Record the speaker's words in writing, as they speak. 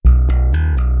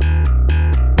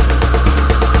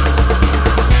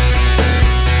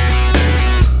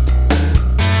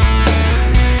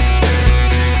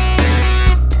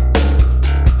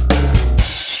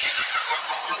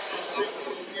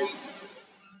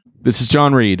This is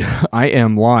John Reed. I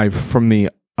am live from the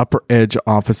Upper Edge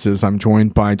offices. I'm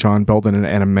joined by John Belden and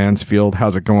Adam Mansfield.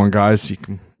 How's it going, guys? You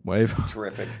can wave.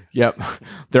 Terrific. Yep.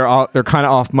 They're kind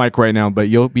of off mic right now, but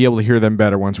you'll be able to hear them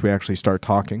better once we actually start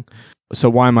talking. So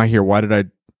why am I here? Why did I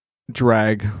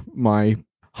drag my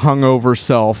hungover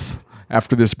self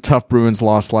after this tough Bruins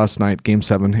loss last night, Game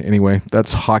 7? Anyway,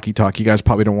 that's hockey talk. You guys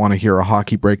probably don't want to hear a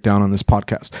hockey breakdown on this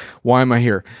podcast. Why am I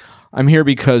here? I'm here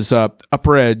because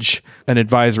Upper Edge, an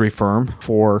advisory firm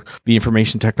for the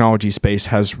information technology space,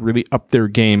 has really upped their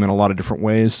game in a lot of different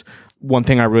ways. One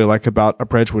thing I really like about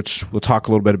Upper Edge, which we'll talk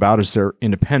a little bit about, is they're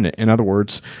independent. In other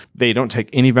words, they don't take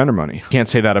any vendor money. Can't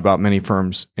say that about many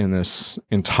firms in this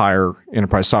entire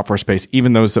enterprise software space.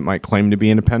 Even those that might claim to be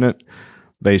independent,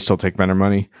 they still take vendor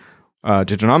money.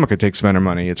 Diginomica takes vendor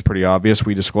money. It's pretty obvious.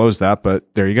 We disclose that,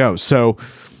 but there you go. So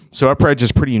Upper Edge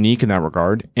is pretty unique in that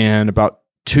regard. And about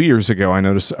 2 years ago, I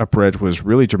noticed Upper Edge was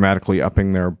really dramatically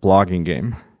upping their blogging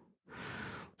game.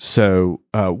 So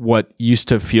what used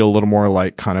to feel a little more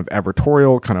like kind of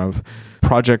advertorial, kind of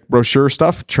project brochure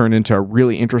stuff turned into a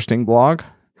really interesting blog.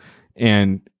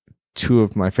 And two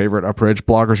of my favorite Upper Edge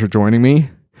bloggers are joining me.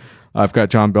 I've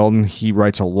got John Belden. He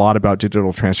writes a lot about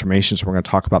digital transformation, so we're going to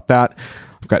talk about that.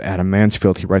 I've got Adam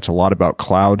Mansfield. He writes a lot about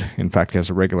cloud. In fact, he has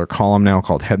a regular column now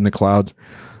called Head in the Cloud.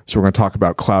 So we're going to talk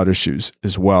about cloud issues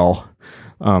as well.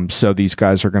 So these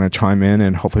guys are going to chime in,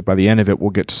 and hopefully by the end of it, we'll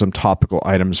get to some topical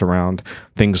items around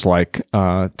things like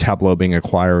Tableau being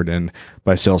acquired and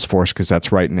by Salesforce, because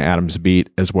that's right in Adam's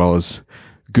beat, as well as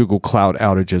Google Cloud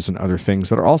outages and other things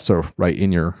that are also right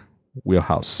in your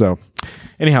wheelhouse. So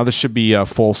anyhow, this should be a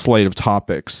full slate of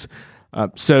topics.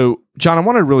 So John, I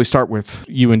want to really start with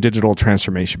you in digital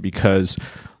transformation because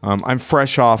I'm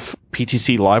fresh off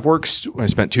PTC LiveWorks. I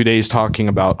spent 2 days talking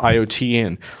about IoT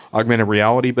and augmented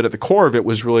reality, but at the core of it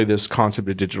was really this concept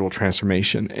of digital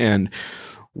transformation. And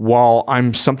while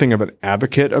I'm something of an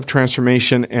advocate of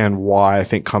transformation and why I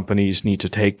think companies need to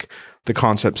take the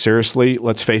concept seriously,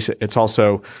 let's face it, it's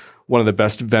also one of the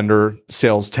best vendor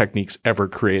sales techniques ever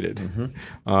created.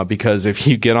 Mm-hmm. Because if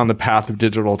you get on the path of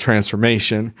digital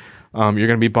transformation, you're going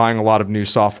to be buying a lot of new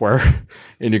software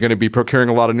and you're going to be procuring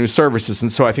a lot of new services.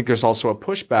 And so I think there's also a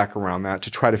pushback around that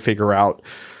to try to figure out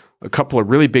a couple of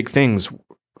really big things.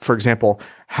 For example,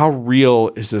 how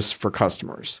real is this for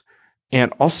customers?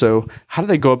 And also, how do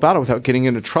they go about it without getting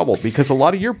into trouble? Because a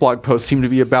lot of your blog posts seem to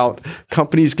be about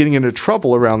companies getting into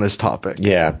trouble around this topic.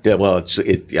 Yeah. Well,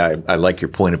 I like your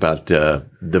point about the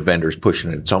vendors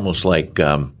pushing it. It's almost like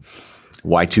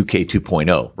Y2K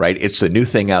 2.0, right? It's the new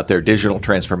thing out there, digital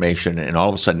transformation, and all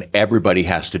of a sudden everybody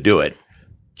has to do it,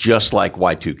 just like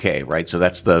Y2K, right? So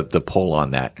that's the pull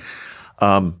on that.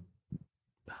 On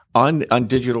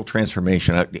digital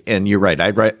transformation, and you're right. I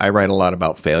write a lot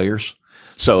about failures.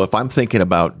 So if I'm thinking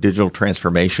about digital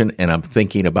transformation and I'm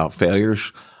thinking about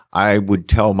failures, I would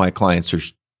tell my clients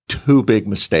there's two big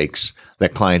mistakes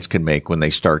that clients can make when they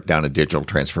start down a digital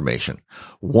transformation.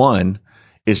 One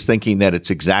is thinking that it's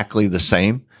exactly the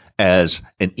same as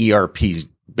an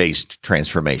ERP-based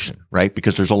transformation, right?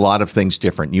 Because there's a lot of things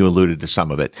different. You alluded to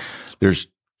some of it.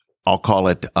 I'll call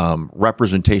it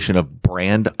representation of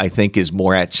brand, I think, is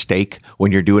more at stake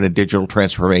when you're doing a digital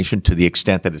transformation to the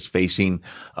extent that it's facing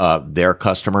their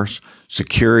customers.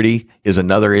 Security is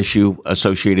another issue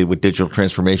associated with digital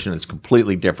transformation. It's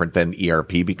completely different than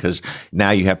ERP because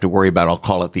now you have to worry about, I'll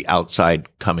call it the outside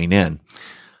coming in.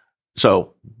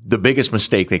 So the biggest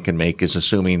mistake they can make is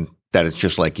assuming that it's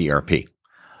just like ERP.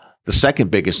 The second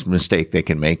biggest mistake they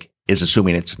can make is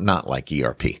assuming it's not like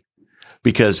ERP.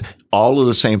 Because all of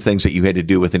the same things that you had to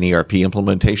do with an ERP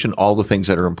implementation, all the things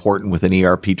that are important with an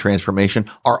ERP transformation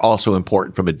are also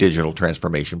important from a digital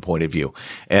transformation point of view.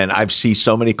 And I've seen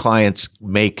so many clients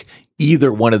make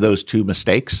either one of those two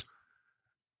mistakes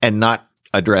and not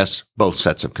address both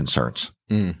sets of concerns.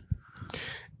 Mm.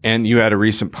 And you had a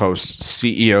recent post,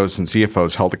 CEOs and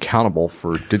CFOs held accountable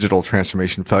for digital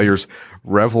transformation failures.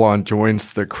 Revlon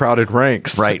joins the crowded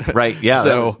ranks. Right. Yeah.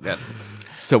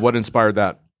 So what inspired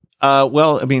that?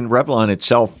 Well, I mean, Revlon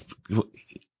itself,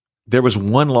 there was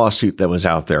one lawsuit that was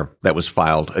out there that was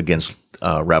filed against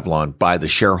Revlon by the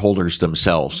shareholders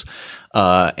themselves.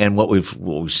 And what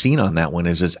we've seen on that one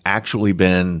is it's actually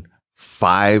been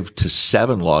 5 to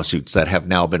 7 lawsuits that have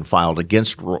now been filed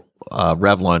against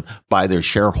Revlon by their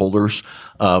shareholders,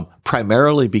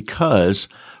 primarily because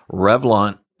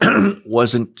Revlon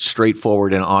wasn't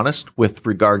straightforward and honest with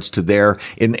regards to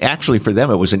and actually for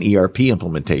them, it was an ERP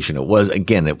implementation. It was,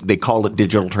 again, they called it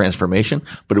digital transformation,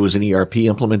 but it was an ERP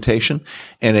implementation,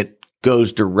 and it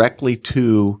goes directly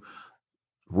to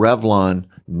Revlon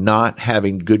not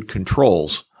having good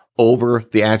controls over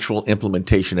the actual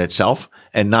implementation itself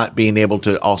and not being able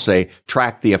to, I'll say,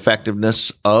 track the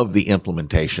effectiveness of the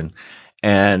implementation.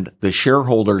 And the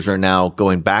shareholders are now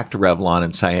going back to Revlon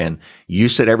and saying, you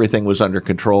said everything was under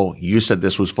control. You said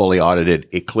this was fully audited.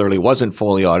 It clearly wasn't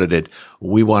fully audited.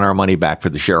 We want our money back for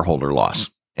the shareholder loss.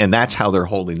 And that's how they're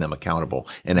holding them accountable.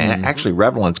 And actually,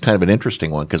 Revlon's kind of an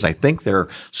interesting one because I think they're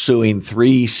suing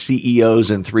 3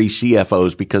 CEOs and 3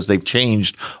 CFOs because they've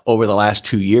changed over the last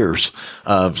 2 years.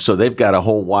 So they've got a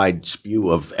whole wide spew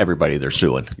of everybody they're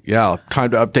suing. Yeah,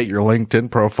 time to update your LinkedIn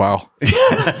profile.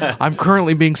 I'm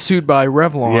currently being sued by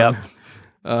Revlon.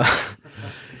 Yep.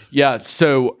 Yeah.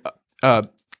 So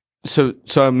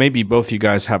maybe both you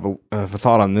guys have a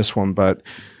thought on this one, but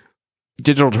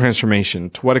digital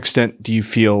transformation, to what extent do you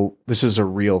feel this is a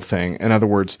real thing? In other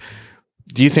words,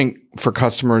 do you think for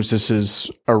customers this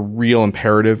is a real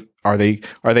imperative? Are they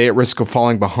at risk of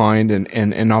falling behind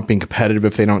and not being competitive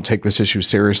if they don't take this issue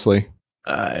seriously?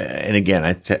 And again,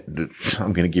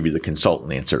 I'm going to give you the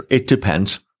consultant answer. It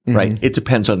depends, right? It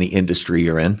depends on the industry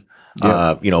you're in.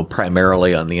 Yep.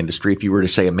 Primarily on the industry. If you were to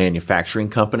say a manufacturing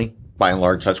company, by and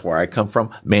large, that's where I come from,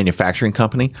 manufacturing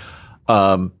company,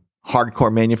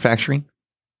 hardcore manufacturing,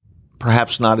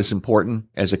 perhaps not as important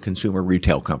as a consumer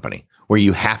retail company where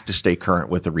you have to stay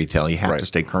current with the retail. You have to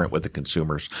stay current with the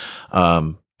consumers.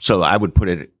 So I would put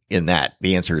it in that.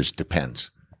 The answer is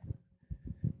depends.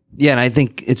 Yeah, and I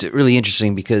think it's really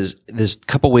interesting because there's a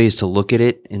couple ways to look at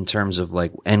it in terms of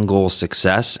like end goal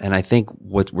success. And I think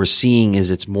what we're seeing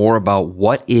is it's more about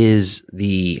what is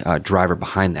the driver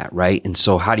behind that, right? And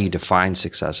so how do you define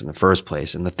success in the first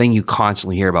place? And the thing you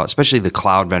constantly hear about, especially the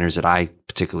cloud vendors that I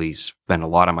particularly spend a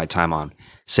lot of my time on,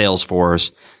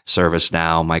 Salesforce,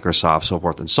 ServiceNow, Microsoft, so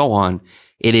forth and so on,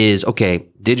 it is, okay,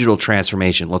 digital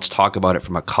transformation. Let's talk about it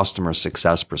from a customer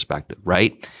success perspective,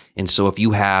 right? And so if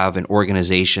you have an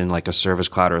organization like a Service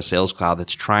Cloud or a Sales Cloud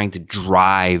that's trying to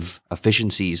drive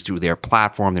efficiencies through their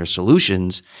platform, their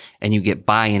solutions, and you get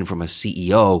buy-in from a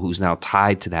CEO who's now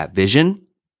tied to that vision,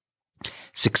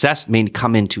 success may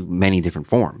come into many different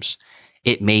forms.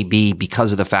 It may be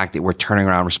because of the fact that we're turning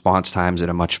around response times at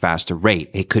a much faster rate.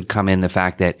 It could come in the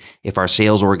fact that if our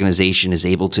sales organization is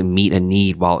able to meet a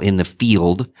need while in the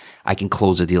field, I can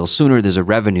close a deal sooner. There's a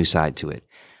revenue side to it.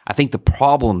 I think the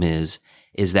problem is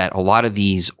that a lot of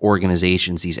these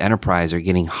organizations, these enterprises are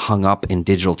getting hung up in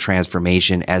digital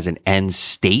transformation as an end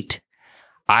state.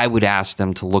 I would ask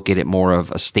them to look at it more of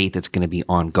a state that's going to be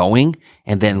ongoing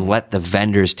and then let the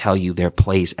vendors tell you their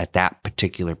place at that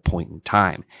particular point in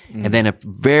time. And then a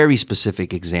very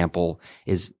specific example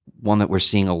is one that we're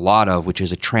seeing a lot of, which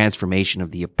is a transformation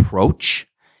of the approach,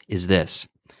 is this.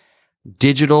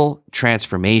 Digital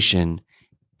transformation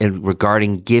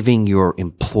regarding giving your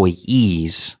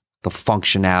employees the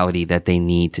functionality that they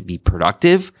need to be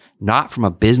productive, not from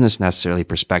a business necessarily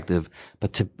perspective,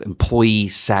 but to employee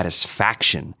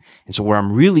satisfaction. And so where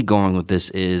I'm really going with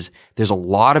this is there's a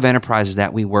lot of enterprises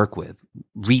that we work with,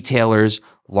 retailers,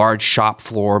 large shop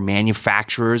floor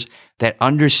manufacturers that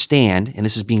understand, and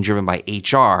this is being driven by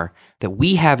HR, that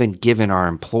we haven't given our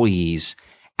employees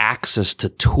access to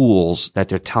tools that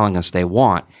they're telling us they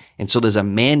want. And so there's a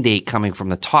mandate coming from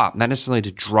the top, not necessarily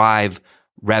to drive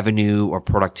revenue or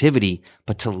productivity,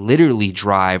 but to literally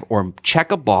drive or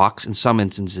check a box in some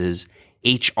instances,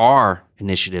 HR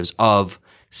initiatives of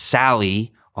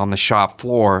Sally on the shop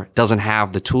floor doesn't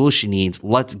have the tools she needs.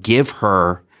 Let's give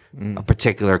her a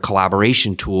particular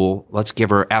collaboration tool. Let's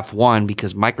give her F1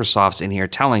 because Microsoft's in here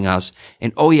telling us,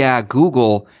 and oh yeah,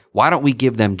 Google, why don't we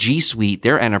give them G Suite?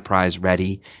 They're enterprise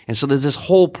ready. And so there's this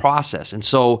whole process. And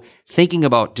so thinking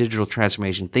about digital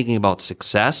transformation, thinking about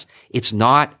success, it's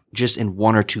not just in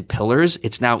one or two pillars.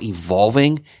 It's now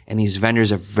evolving, and these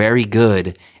vendors are very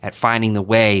good at finding the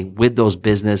way with those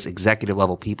business executive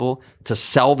level people to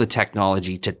sell the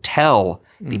technology, to tell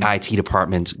the IT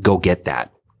departments, go get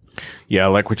that. Yeah, I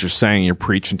like what you're saying. You're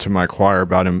preaching to my choir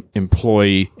about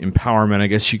employee empowerment, I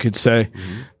guess you could say,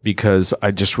 because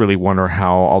I just really wonder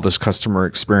how all this customer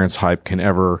experience hype can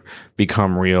ever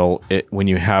become real when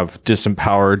you have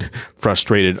disempowered,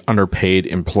 frustrated, underpaid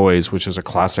employees, which is a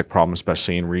classic problem,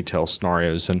 especially in retail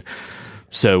scenarios. And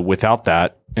so without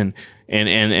that, and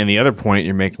the other point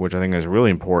you're making, which I think is really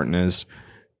important, is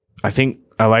I think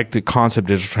I like the concept of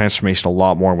digital transformation a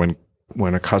lot more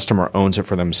when a customer owns it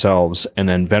for themselves, and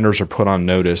then vendors are put on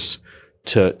notice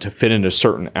to fit into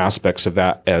certain aspects of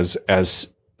that as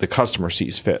the customer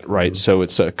sees fit, right? So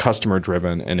it's a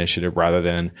customer-driven initiative rather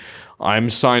than I'm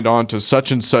signed on to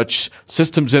such and such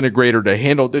systems integrator to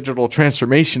handle digital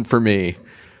transformation for me,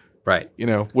 right?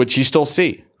 Which you still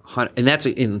see. And that's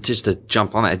and just to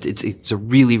jump on that, it's a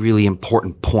really, really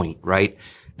important point, right?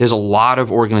 there's a lot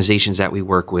of organizations that we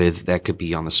work with that could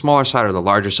be on the smaller side or the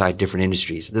larger side, different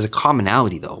industries. There's a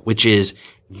commonality though, which is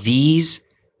these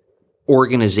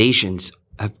organizations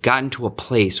have gotten to a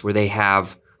place where they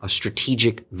have a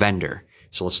strategic vendor.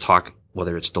 So let's talk,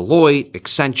 whether it's Deloitte,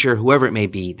 Accenture, whoever it may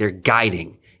be, they're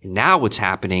guiding. And now what's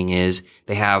happening is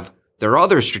they have their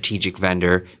other strategic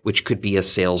vendor, which could be a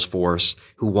Salesforce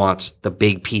who wants the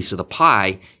big piece of the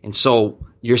pie. And so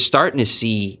you're starting to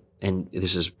see, and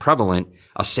this is prevalent,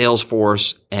 a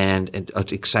Salesforce and an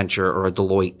Accenture or a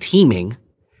Deloitte teaming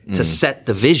to set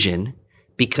the vision,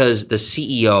 because the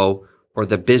CEO or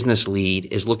the business lead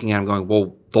is looking at them going,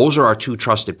 well, those are our two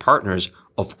trusted partners.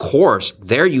 Of course,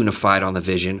 they're unified on the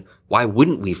vision. Why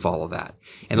wouldn't we follow that?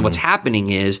 And then what's happening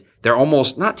is they're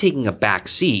almost not taking a back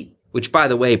seat, which, by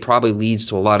the way, probably leads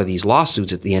to a lot of these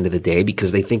lawsuits at the end of the day,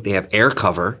 because they think they have air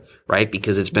cover, right?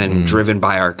 Because it's been driven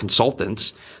by our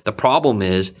consultants. The problem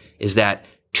is that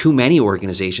too many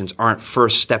organizations aren't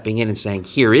first stepping in and saying,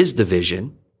 here is the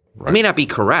vision. Right. It may not be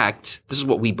correct. This is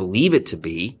what we believe it to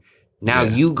be. Now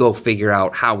you go figure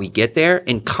out how we get there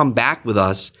and come back with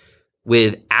us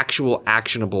with actual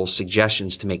actionable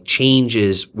suggestions to make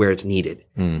changes where it's needed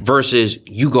versus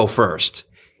you go first.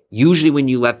 Usually when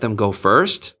you let them go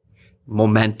first,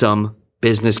 momentum,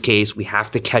 business case, we have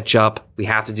to catch up. We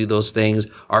have to do those things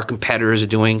our competitors are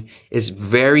doing. It's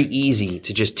very easy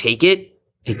to just take it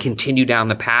and continue down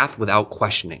the path without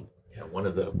questioning. Yeah, one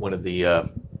of the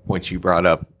points you brought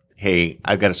up, hey,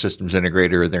 I've got a systems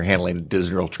integrator, they're handling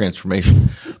digital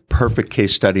transformation. Perfect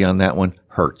case study on that one,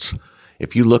 Hertz.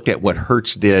 If you looked at what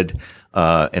Hertz did,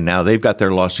 and now they've got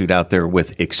their lawsuit out there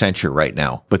with Accenture right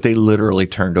now, but they literally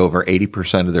turned over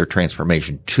 80% of their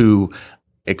transformation to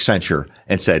Accenture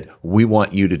and said, we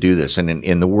want you to do this. And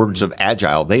in the words of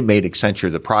Agile, they made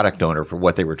Accenture the product owner for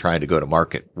what they were trying to go to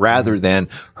market rather than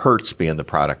Hertz being the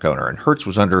product owner. And Hertz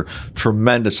was under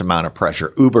tremendous amount of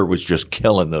pressure. Uber was just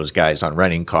killing those guys on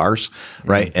renting cars,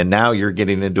 right? And now you're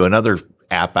getting into another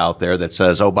app out there that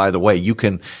says, oh, by the way, you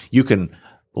can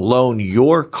loan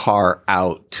your car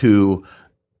out to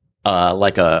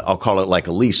I'll call it like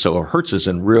a lease. So Hertz is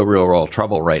in real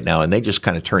trouble right now. And they just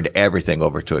kind of turned everything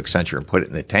over to Accenture and put it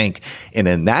in the tank. And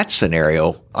in that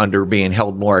scenario, under being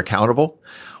held more accountable,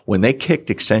 when they kicked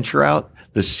Accenture out,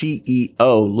 the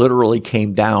CEO literally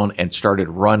came down and started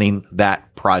running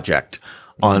that project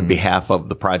on behalf of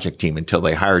the project team until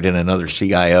they hired in another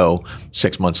CIO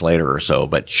 6 months later or so.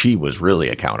 But she was really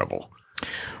accountable.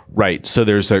 Right. So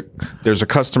there's a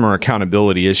customer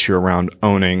accountability issue around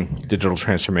owning digital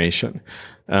transformation.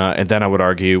 And then I would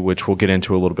argue, which we'll get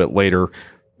into a little bit later,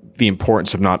 the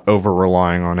importance of not over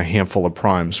relying on a handful of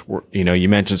primes. You know, you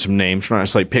mentioned some names. We're not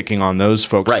necessarily picking on those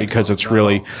folks because it's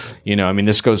really, you know, I mean,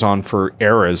 this goes on for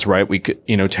eras, right? We could,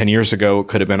 10 years ago, it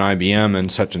could have been IBM and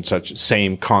such,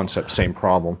 same concept, same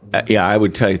problem. Yeah, I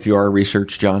would tell you through our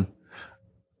research, John,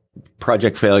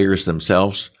 project failures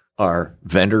themselves are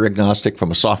vendor agnostic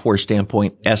from a software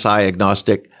standpoint, SI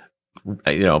agnostic,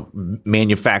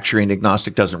 manufacturing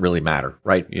agnostic, doesn't really matter,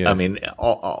 right? Yeah. I mean,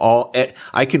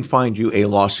 I can find you a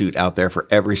lawsuit out there for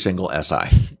every single SI,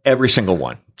 every single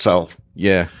one. So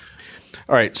yeah.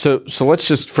 All right. So let's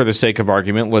just, for the sake of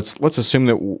argument, let's assume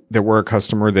that we're a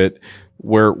customer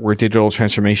where digital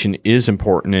transformation is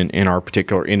important in our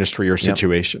particular industry or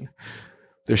situation. Yep.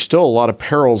 There's still a lot of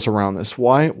perils around this.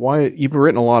 Why you've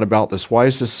written a lot about this. Why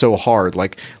is this so hard?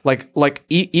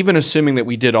 Even assuming that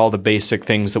we did all the basic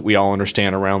things that we all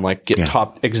understand around, like get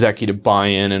top executive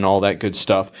buy-in and all that good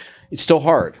stuff, it's still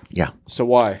hard. Yeah. So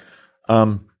why?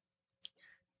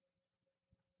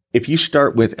 If you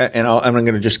start with, and I'm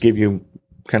going to just give you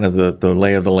kind of the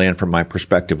lay of the land from my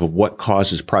perspective of what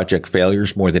causes project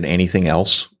failures more than anything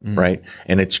else, right?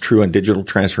 And it's true on digital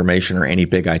transformation or any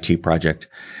big IT project.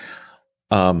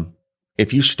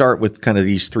 If you start with kind of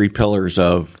these three pillars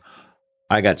of,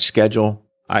 I got schedule,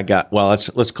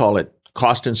 let's call it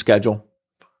cost and schedule.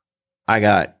 I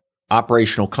got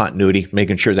operational continuity,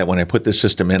 making sure that when I put this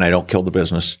system in, I don't kill the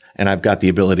business, and I've got the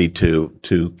ability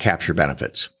to capture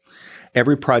benefits.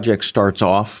 Every project starts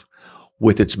off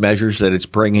with its measures that it's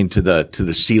bringing to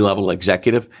the C-level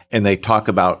executive, and they talk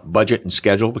about budget and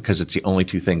schedule because it's the only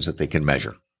two things that they can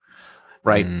measure.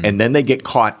 Right. And then they get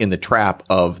caught in the trap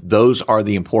of those are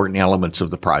the important elements of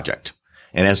the project.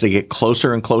 And as they get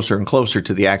closer and closer and closer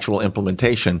to the actual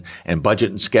implementation, and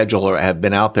budget and schedule have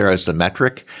been out there as the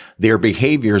metric, their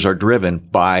behaviors are driven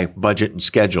by budget and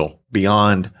schedule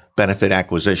beyond benefit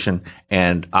acquisition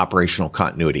and operational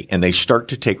continuity. And they start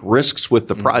to take risks with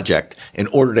the project in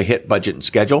order to hit budget and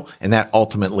schedule. And that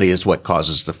ultimately is what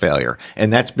causes the failure.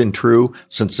 And that's been true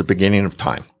since the beginning of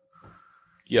time.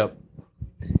 Yep.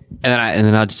 And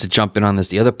then I'll just to jump in on this.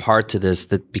 The other part to this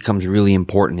that becomes really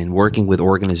important in working with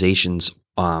organizations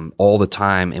all the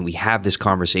time, and we have this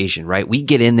conversation, right? We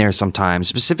get in there sometimes,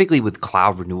 specifically with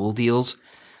cloud renewal deals.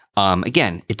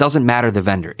 Again, it doesn't matter the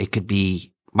vendor. It could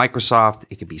be Microsoft,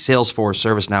 it could be Salesforce,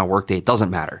 ServiceNow, Workday. It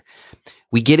doesn't matter.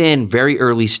 We get in very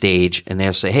early stage, and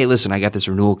they'll say, "Hey, listen, I got this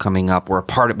renewal coming up. We're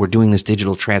doing this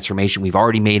digital transformation. We've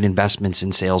already made investments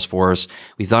in Salesforce.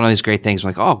 We've done all these great things." I'm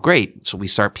like, "Oh, great!" So we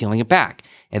start peeling it back.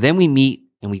 And then we meet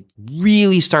and we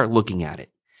really start looking at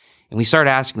it. And we start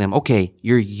asking them, okay,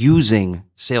 you're using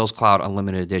Sales Cloud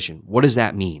Unlimited Edition. What does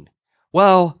that mean?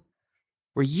 Well,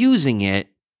 we're using it,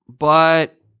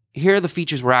 but here are the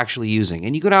features we're actually using.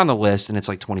 And you go down the list and it's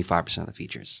like 25% of the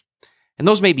features. And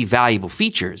those may be valuable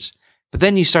features, but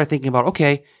then you start thinking about,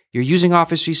 okay, you're using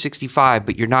Office 365,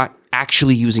 but you're not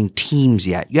actually using Teams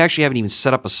yet. You actually haven't even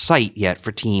set up a site yet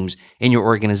for Teams in your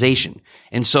organization.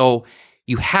 And so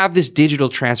you have this digital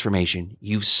transformation.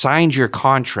 You've signed your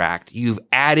contract. You've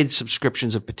added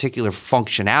subscriptions of particular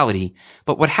functionality.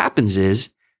 But what happens is,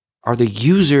 are the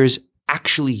users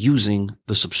actually using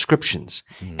the subscriptions?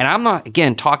 And I'm not,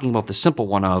 again, talking about the simple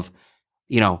one of,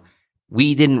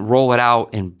 we didn't roll it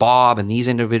out and Bob and these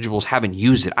individuals haven't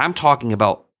used it. I'm talking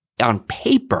about on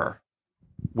paper,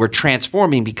 we're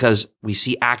transforming because we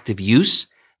see active use.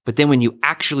 But then when you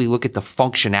actually look at the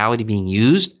functionality being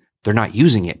used, they're not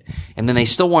using it. And then they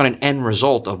still want an end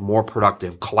result of more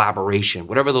productive collaboration,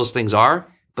 whatever those things are,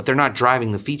 but they're not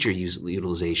driving the feature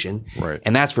utilization. Right.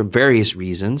 And that's for various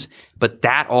reasons. But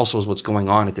that also is what's going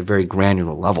on at the very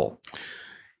granular level.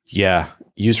 Yeah.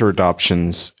 User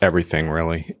adoption's everything,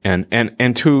 really.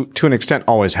 And to an extent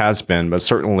always has been, but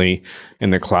certainly in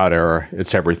the cloud era,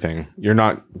 it's everything.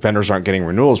 Vendors aren't getting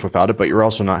renewals without it, but you're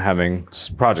also not having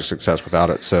project success without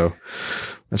it. So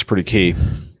that's pretty key.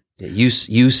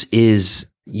 Use is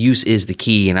the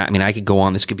key. And I mean, I could go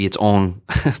on, this could be its own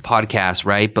podcast,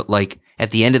 right? But like at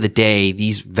the end of the day,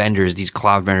 these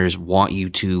cloud vendors want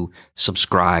you to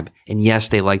subscribe. And yes,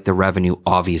 they like the revenue,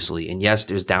 obviously. And yes,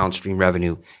 there's downstream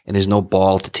revenue and there's no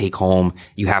ball to take home.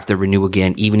 You have to renew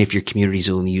again, even if your community is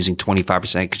only using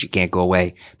 25% because you can't go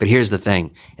away. But here's the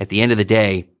thing. At the end of the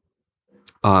day,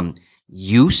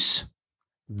 use,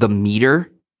 the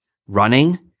meter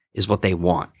running is what they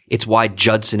want. It's why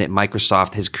Judson at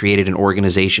Microsoft has created an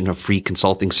organization of free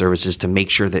consulting services to make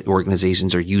sure that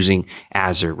organizations are using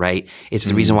Azure, right? It's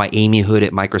the reason why Amy Hood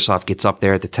at Microsoft gets up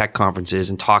there at the tech conferences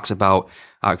and talks about,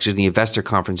 the investor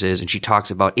conferences, and she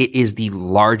talks about it is the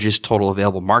largest total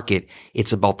available market.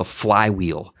 It's about the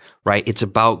flywheel, right? It's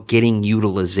about getting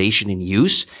utilization and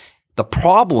use. The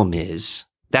problem is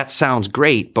that sounds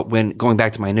great, but when going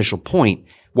back to my initial point,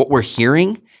 what we're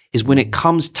hearing is when it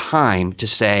comes time to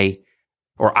say,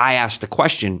 or I ask the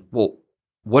question, well,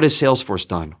 what has Salesforce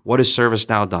done? What has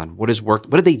ServiceNow done? What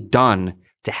have they done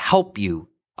to help you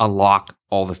unlock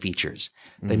all the features?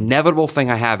 The inevitable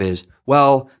thing I have is,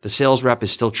 well, the sales rep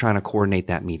is still trying to coordinate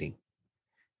that meeting.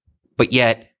 But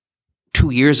yet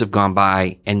 2 years have gone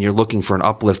by and you're looking for an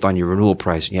uplift on your renewal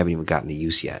price and you haven't even gotten the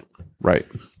use yet. Right.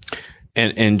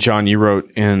 And John, you wrote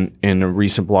in a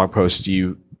recent blog post,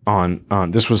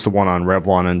 on this was the one on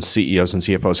Revlon and CEOs and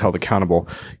CFOs held accountable.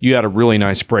 You had a really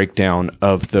nice breakdown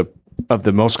of the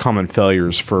most common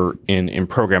failures in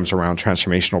programs around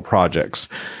transformational projects,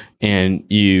 and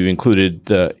you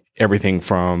included everything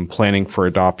from planning for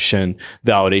adoption,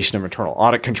 validation of internal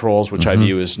audit controls, which I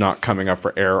view as not coming up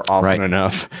for air often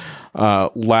enough.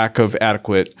 Lack of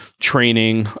adequate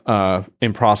training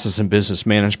in process and business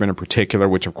management in particular,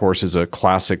 which of course is a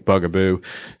classic bugaboo.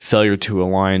 Failure to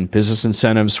align business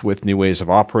incentives with new ways of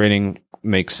operating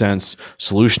makes sense.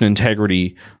 Solution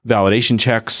integrity, validation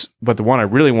checks. But the one I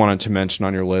really wanted to mention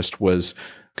on your list was,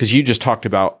 because you just talked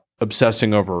about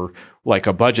obsessing over like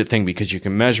a budget thing because you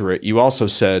can measure it. You also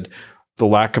said the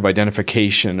lack of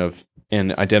identification of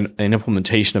and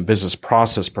implementation of business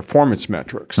process performance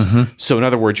metrics. So in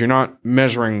other words, you're not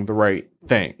measuring the right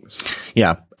things.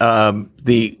 Yeah. One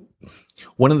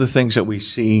of the things that we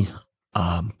see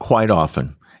quite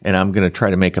often, and I'm going to try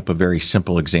to make up a very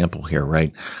simple example here,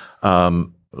 right?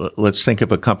 Let's think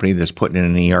of a company that's putting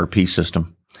in an ERP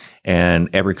system, and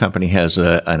every company has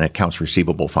an accounts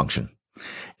receivable function.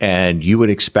 And you would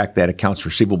expect that accounts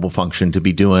receivable function to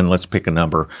be doing, let's pick a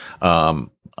number,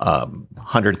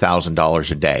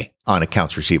 $100,000 a day on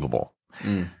accounts receivable.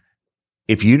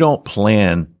 If you don't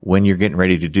plan when you're getting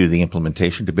ready to do the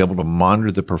implementation to be able to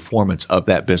monitor the performance of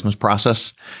that business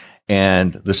process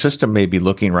and the system may be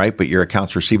looking right, but your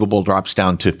accounts receivable drops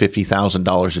down to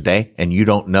 $50,000 a day, and you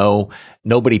don't know,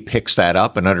 nobody picks that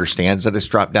up and understands that it's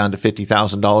dropped down to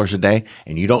 $50,000 a day,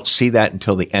 and you don't see that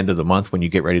until the end of the month when you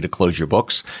get ready to close your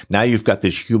books. Now you've got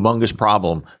this humongous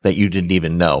problem that you didn't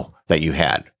even know that you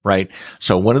had, right?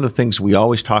 So one of the things we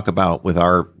always talk about with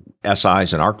our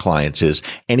SIs and our clients is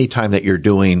anytime that you're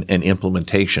doing an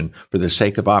implementation for the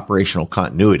sake of operational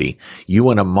continuity, you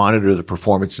want to monitor the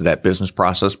performance of that business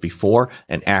process before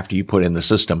and after you put in the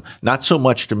system, not so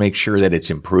much to make sure that it's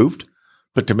improved,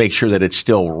 but to make sure that it's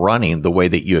still running the way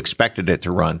that you expected it to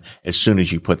run as soon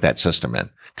as you put that system in.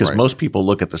 Because most people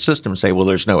look at the system and say, well,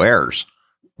 there's no errors.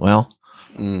 Well,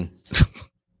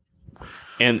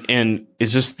 And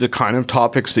is this the kind of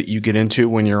topics that you get into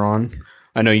when you're on?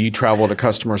 I know you travel to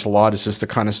customers a lot. Is this the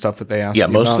kind of stuff that they ask you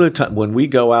about? Yeah, most of the time when we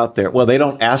go out there, well, they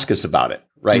don't ask us about it,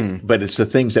 right? But it's the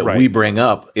things that we bring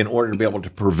up in order to be able to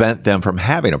prevent them from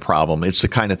having a problem. It's the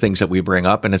kind of things that we bring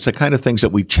up, and it's the kind of things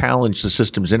that we challenge the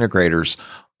systems integrators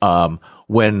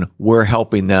when we're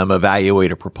helping them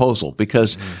evaluate a proposal,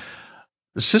 because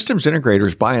the systems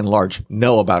integrators, by and large,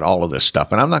 know about all of this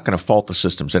stuff. And I'm not going to fault the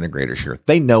systems integrators here.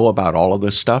 They know about all of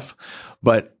this stuff,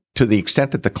 but to the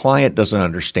extent that the client doesn't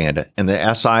understand it and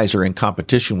the SIs are in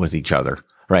competition with each other,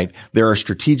 right? They're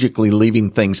strategically leaving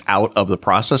things out of the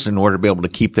process in order to be able to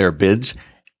keep their bids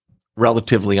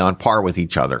relatively on par with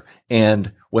each other.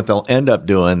 And what they'll end up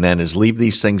doing then is leave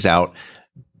these things out,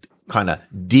 kind of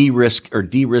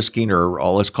de-risking or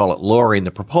let's call it lowering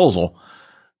the proposal.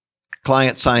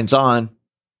 Client signs on.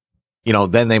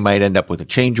 Then they might end up with a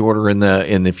change order in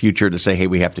the future to say, hey,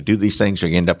 we have to do these things, or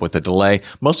you end up with a delay.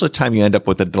 Most of the time you end up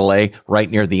with a delay right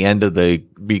near the end of the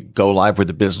go live where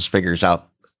the business figures out,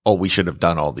 oh, we should have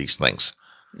done all these things.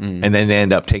 And then they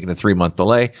end up taking a 3-month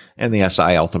delay, and the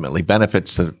SI ultimately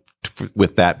benefits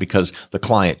with that because the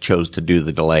client chose to do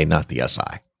the delay, not the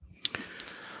SI.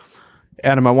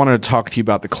 Adam, I wanted to talk to you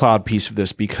about the cloud piece of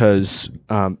this because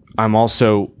I'm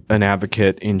also an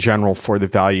advocate in general for the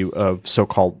value of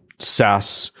so-called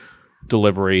SaaS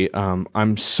delivery.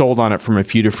 I'm sold on it from a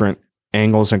few different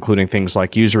angles, including things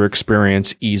like user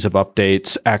experience, ease of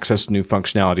updates, access to new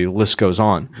functionality. The list goes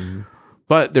on.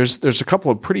 But there's a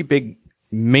couple of pretty big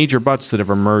major buts that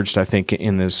have emerged, I think,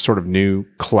 in this sort of new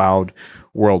cloud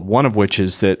world. One of which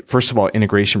is that, first of all,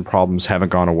 integration problems haven't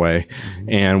gone away.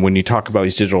 And when you talk about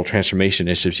these digital transformation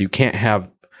initiatives,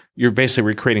 you're basically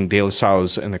recreating data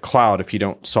silos in the cloud if you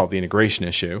don't solve the integration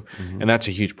issue. And that's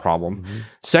a huge problem.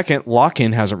 Second,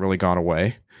 lock-in hasn't really gone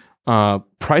away.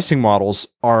 Pricing models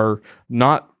are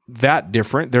not that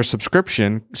different. They're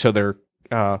subscription, so they're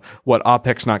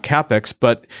OpEx, not CapEx,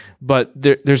 but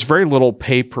there's very little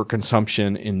pay per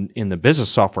consumption in the business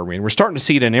software arena. We're starting to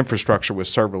see it in infrastructure with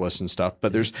serverless and stuff,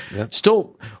 but there's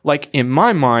still, like, in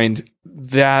my mind,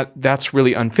 that's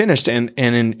really unfinished. And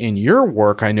in your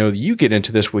work, I know that you get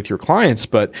into this with your clients,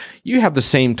 but you have the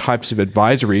same types of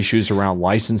advisory issues around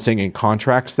licensing and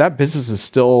contracts. That business is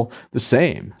still the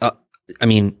same.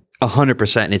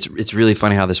 100%. And it's really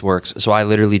funny how this works. So I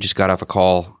literally just got off a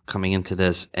call coming into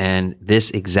this, and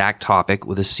this exact topic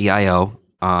with a CIO,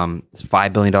 it's a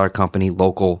 $5 billion company,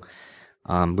 local.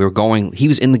 He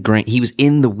was in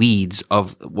the weeds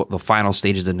of what the final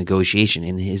stages of negotiation.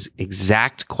 And his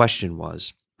exact question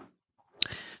was,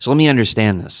 so let me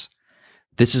understand this.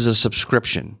 This is a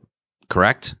subscription,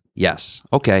 correct? Yes.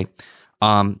 Okay.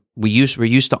 We're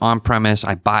used to on-premise.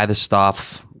 I buy the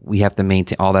stuff. We have to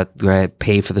maintain all that, right?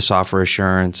 Pay for the software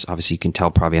assurance. Obviously, you can tell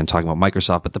probably I'm talking about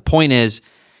Microsoft. But the point is,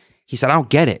 he said, I don't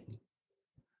get it.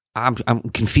 I'm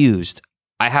confused.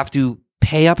 I have to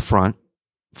pay up front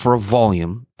for a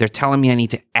volume. They're telling me I need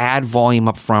to add volume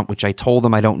up front, which I told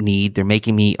them I don't need. They're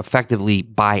making me effectively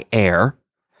buy air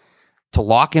to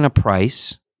lock in a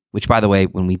price, which, by the way,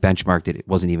 when we benchmarked it, it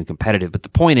wasn't even competitive. But the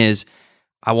point is,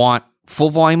 I want full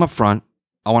volume up front.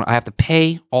 I have to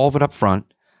pay all of it up front.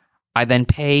 I then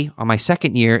pay on my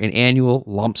second year an annual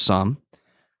lump sum.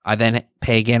 I then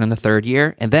pay again in the third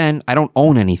year, and then I don't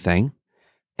own anything,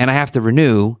 and I have to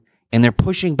renew, and they're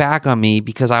pushing back on me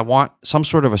because I want some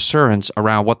sort of assurance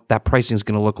around what that pricing is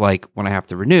going to look like when I have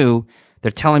to renew.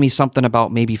 They're telling me something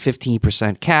about maybe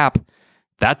 15% cap.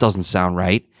 That doesn't sound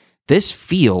right. This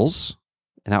feels,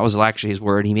 and that was actually his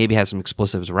word, he maybe had some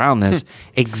expletives around this,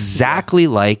 exactly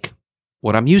like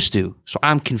what I'm used to. So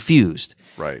I'm confused.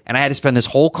 Right. And I had to spend this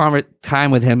whole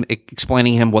time with him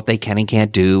explaining him what they can and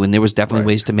can't do. And there was definitely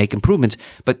ways to make improvements.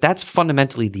 But that's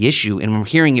fundamentally the issue. And we're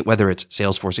hearing it, whether it's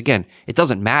Salesforce, again, it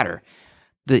doesn't matter.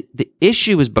 The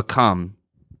issue has become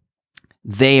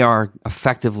they are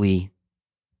effectively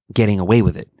getting away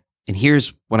with it. And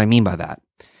here's what I mean by that.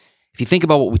 if you think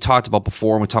about what we talked about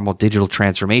before when we talk about digital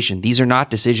transformation, these are not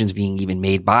decisions being even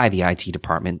made by the IT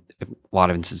department. A lot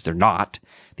of instances, they're not.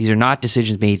 These are not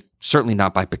decisions made, certainly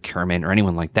not by procurement or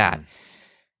anyone like that.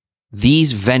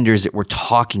 These vendors that we're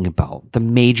talking about, the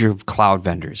major cloud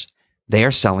vendors, they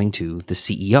are selling to the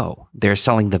CEO. They're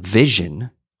selling the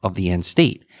vision of the end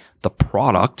state. The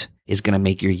product is going to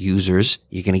make your users,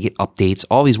 you're going to get updates,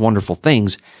 all these wonderful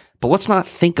things. But let's not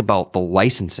think about the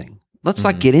licensing. Let's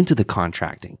not get into the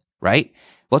contracting, right?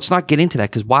 Let's not get into that,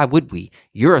 because why would we?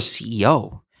 You're a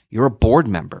CEO. You're a board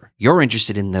member. You're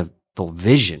interested in the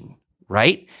vision,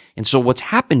 right? And so what's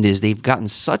happened is they've gotten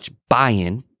such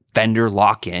buy-in, vendor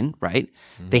lock-in, right?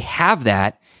 They have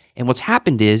that. And what's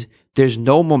happened is there's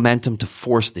no momentum to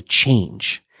force the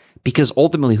change, because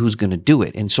ultimately who's going to do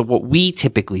it? And so what we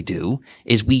typically do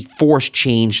is we force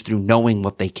change through knowing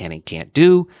what they can and can't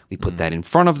do. We put that in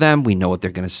front of them. We know what they're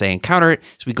going to say and counter it.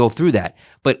 So we go through that.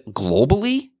 But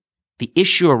globally, the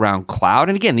issue around cloud,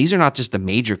 and again, these are not just the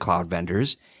major cloud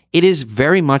vendors. It is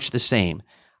very much the same.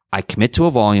 I commit to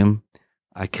a volume.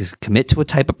 I commit to a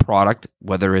type of product,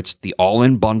 whether it's the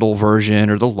all-in bundle version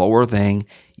or the lower thing.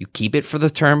 You keep it for the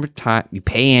term of time. You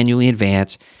pay annually in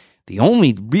advance. The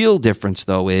only real difference,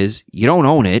 though, is you don't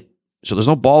own it, so there's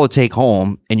no ball to take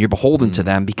home, and you're beholden to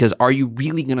them, because are you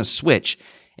really going to switch?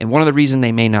 And one of the reasons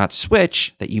they may not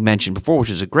switch, that you mentioned before, which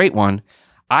is a great one,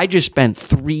 I just spent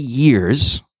 3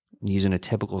 years, using a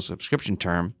typical subscription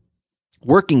term,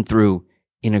 working through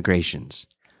integrations,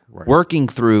 working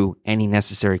through any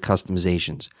necessary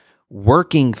customizations,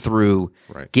 working through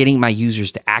getting my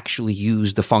users to actually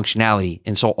use the functionality.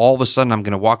 And so all of a sudden I'm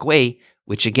going to walk away,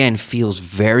 which again feels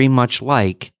very much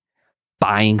like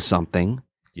buying something,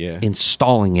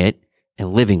 installing it,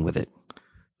 and living with it.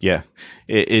 Yeah,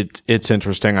 it's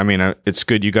interesting. I mean, it's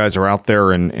good you guys are out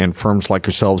there and firms like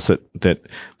yourselves that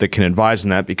can advise in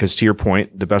that, because to your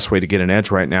point, the best way to get an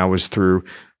edge right now is through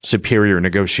superior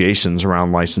negotiations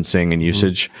around licensing and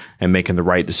usage and making the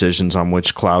right decisions on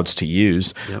which clouds to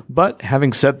use. Yep. But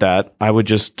having said that, I would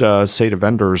just say to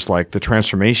vendors, like, the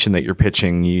transformation that you're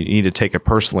pitching, you need to take it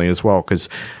personally as well, because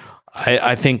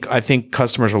I think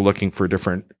customers are looking for a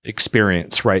different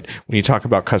experience, right? When you talk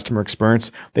about customer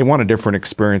experience, they want a different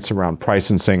experience around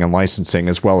pricing and licensing,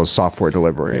 as well as software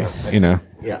delivery, you know?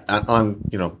 Yeah. On,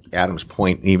 Adam's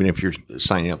point, even if you're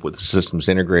signing up with a systems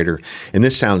integrator, and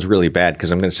this sounds really bad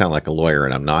because I'm going to sound like a lawyer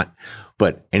and I'm not,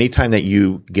 but anytime that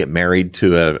you get married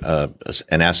to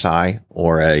an SI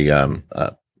or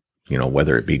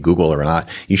whether it be Google or not,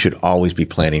 you should always be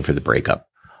planning for the breakup.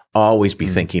 Always be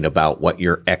thinking about what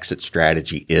your exit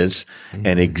strategy is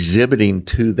and exhibiting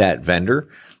to that vendor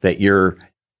that you're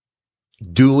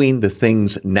doing the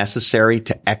things necessary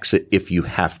to exit if you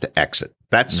have to exit.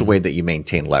 That's the way that you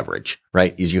maintain leverage,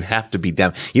 right? Is you have to be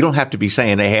down. You don't have to be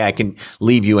saying, hey, I can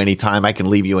leave you anytime. I can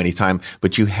leave you anytime.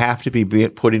 But you have to be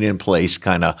putting in place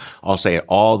I'll say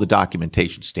all the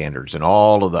documentation standards and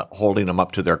all of the holding them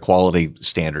up to their quality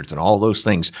standards and all those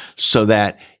things, so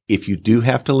that if you do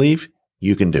have to leave,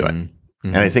 you can do it.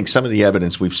 And I think some of the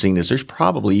evidence we've seen is there's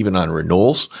probably, even on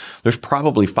renewals, there's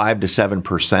probably 5 to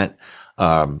 7%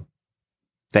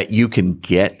 that you can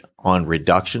get on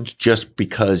reductions just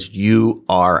because you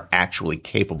are actually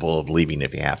capable of leaving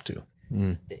if you have to.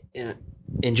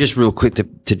 And just real quick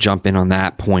to jump in on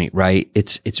that point, right?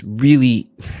 It's really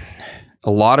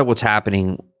a lot of what's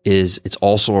happening is it's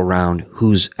also around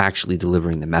who's actually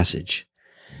delivering the message.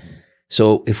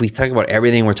 So if we talk about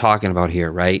everything we're talking about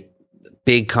here, right?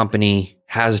 Big company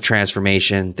has a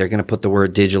transformation. They're going to put the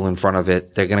word digital in front of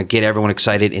it. They're going to get everyone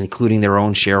excited, including their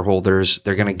own shareholders.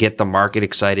 They're going to get the market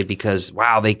excited because,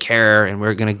 wow, they care, and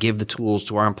we're going to give the tools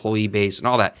to our employee base and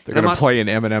all that. They're going to play an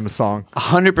Eminem song.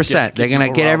 100%. They're going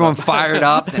to get everyone fired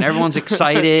up, and everyone's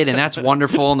excited, and that's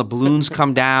wonderful, and the balloons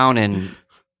come down, and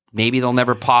maybe they'll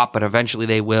never pop, but eventually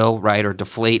they will, right, or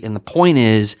deflate. And the point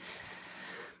is,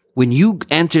 when you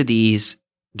enter these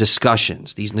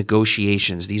discussions, these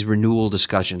negotiations, these renewal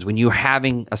discussions, when you're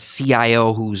having a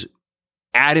CIO who's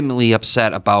adamantly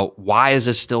upset about, why does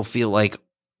this still feel like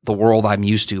the world I'm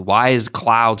used to? Why does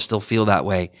cloud still feel that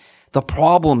way? The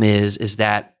problem is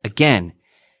that, again,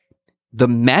 the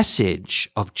message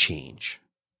of change,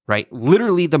 right?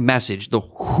 Literally the message, the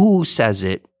who says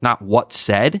it, not what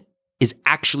said, is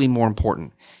actually more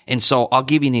important. And so I'll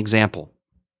give you an example.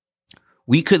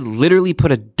 We could literally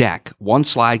put a deck, one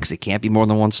slide, because it can't be more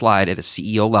than one slide at a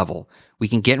CEO level. We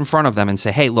can get in front of them and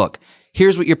say, hey, look,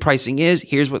 here's what your pricing is.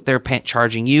 Here's what they're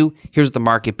charging you. Here's what the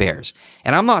market bears.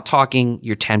 And I'm not talking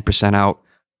you're 10% out,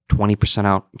 20%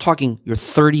 out. I'm talking you're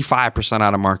 35%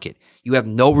 out of market. You have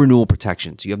no renewal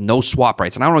protections. You have no swap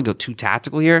rights. And I don't want to go too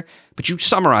tactical here, but you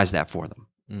summarize that for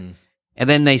them. And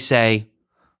then they say,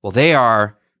 well, they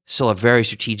are still a very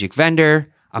strategic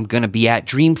vendor. I'm going to be at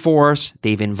Dreamforce.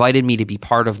 They've invited me to be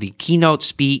part of the keynote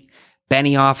speak.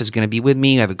 Benioff is going to be with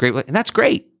me. I have a great, and that's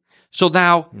great. So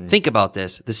now think about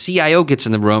this. The CIO gets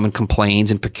in the room and complains,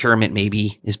 and procurement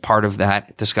maybe is part of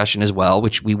that discussion as well,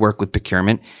 which we work with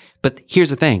procurement. But here's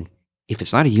the thing. If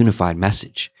it's not a unified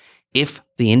message, if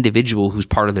the individual who's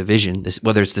part of the vision,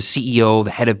 whether it's the CEO,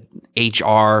 the head of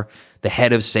HR, the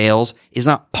head of sales, is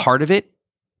not part of it,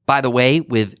 by the way,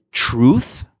 with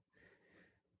truth,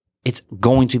 it's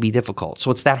going to be difficult.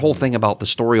 So it's that whole thing about the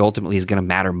story ultimately is going to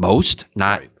matter most,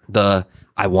 not the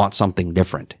I want something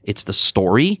different. It's the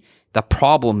story. The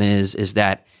problem is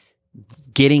that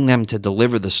getting them to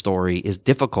deliver the story is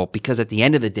difficult because at the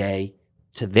end of the day,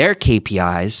 to their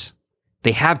KPIs,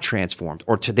 they have transformed,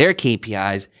 or to their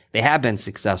KPIs, they have been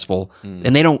successful,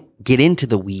 and they don't get into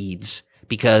the weeds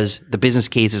because the business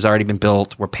case has already been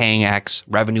built. We're paying X,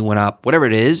 revenue went up, whatever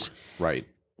it is. Right.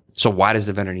 So why does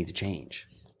the vendor need to change?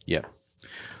 Yeah.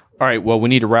 All right. Well, we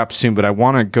need to wrap soon, but I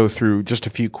want to go through just a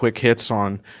few quick hits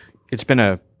on. It's been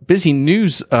a busy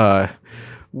news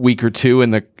week or two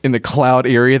in the cloud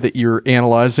area that you're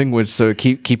analyzing, which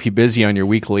keep you busy on your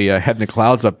weekly Head in the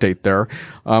Clouds update there.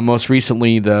 Most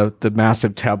recently, the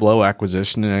massive Tableau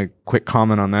acquisition. And a quick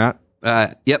comment on that.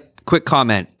 Yep. Quick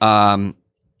comment.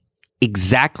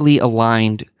 Exactly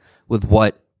aligned with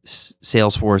what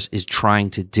Salesforce is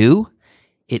trying to do.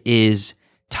 It is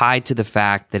tied to the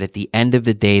fact that at the end of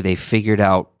the day, they figured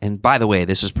out, and by the way,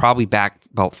 this is probably back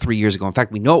about 3 years ago. In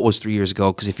fact, we know it was 3 years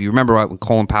ago because if you remember when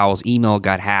Colin Powell's email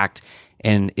got hacked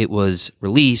and it was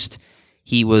released,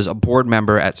 he was a board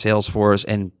member at Salesforce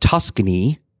and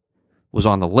Tuscany was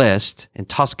on the list, and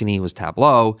Tuscany was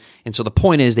Tableau. And so the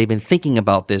point is they've been thinking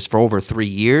about this for over 3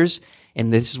 years,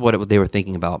 and this is what they were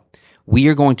thinking about. We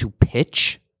are going to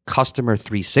pitch Customer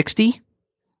 360,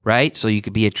 right? So you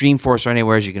could be at Dreamforce or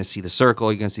anywhere, you're going to see the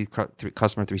circle, you're going to see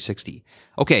Customer 360.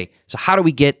 Okay, so how do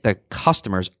we get the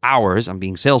customers, ours, I'm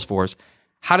being Salesforce,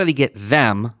 how do they get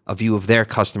them a view of their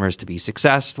customers to be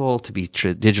successful, to be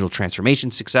digital transformation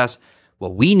success?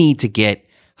 Well, we need to get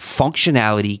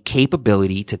functionality,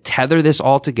 capability to tether this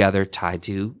all together tied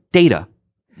to data,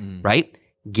 right?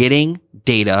 Getting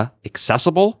data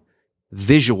accessible,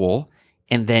 visual,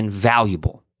 and then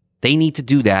valuable. They need to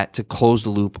do that to close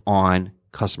the loop on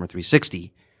Customer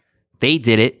 360. They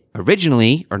did it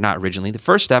originally, or not originally. The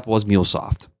first step was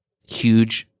MuleSoft.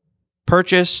 Huge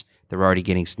purchase. They're already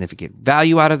getting significant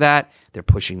value out of that. They're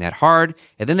pushing that hard.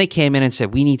 And then they came in and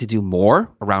said, we need to do more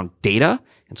around data.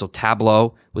 And so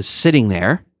Tableau was sitting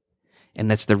there. And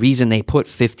that's the reason they put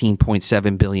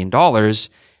 $15.7 billion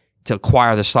to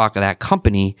acquire the stock of that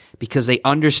company, because they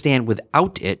understand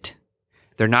without it,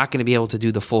 they're not going to be able to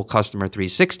do the full Customer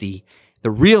 360. The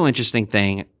real interesting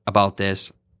thing about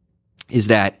this is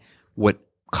that what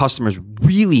customers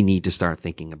really need to start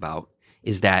thinking about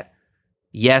is that,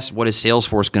 yes, what is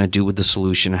Salesforce going to do with the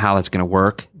solution and how that's going to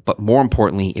work? But more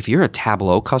importantly, if you're a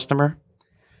Tableau customer,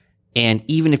 and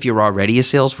even if you're already a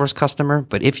Salesforce customer,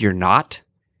 but if you're not,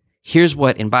 here's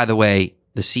what, and by the way,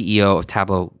 the CEO of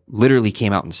Tableau literally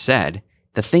came out and said,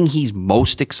 the thing he's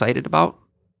most excited about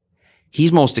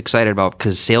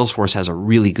because Salesforce has a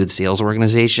really good sales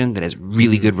organization that has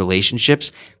really good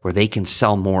relationships where they can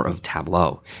sell more of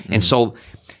Tableau. And so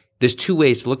there's two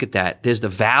ways to look at that. There's the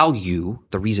value,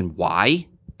 the reason why,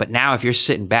 but now if you're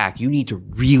sitting back, you need to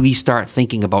really start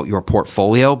thinking about your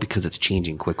portfolio because it's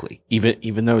changing quickly.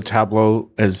 Even though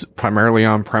Tableau is primarily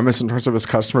on-premise in terms of its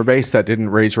customer base, that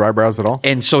didn't raise your eyebrows at all?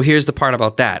 And so here's the part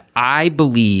about that. I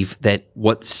believe that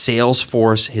what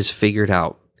Salesforce has figured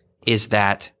out is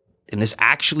that, and this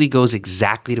actually goes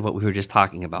exactly to what we were just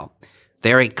talking about.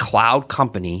 They're a cloud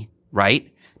company,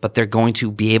 right? But they're going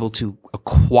to be able to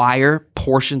acquire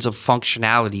portions of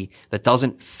functionality that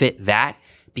doesn't fit that,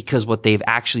 because what they've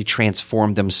actually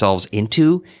transformed themselves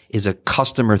into is a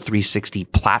Customer 360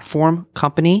 platform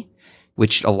company,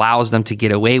 which allows them to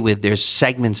get away with there's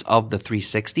segments of the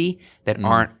 360 that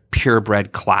aren't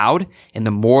purebred cloud. And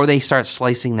the more they start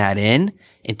slicing that in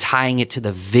and tying it to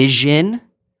the vision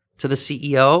to the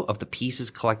CEO of the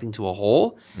pieces collecting to a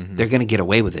whole, they're going to get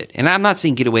away with it. And I'm not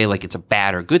saying get away like it's a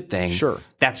bad or good thing. Sure.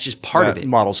 That's just part of it.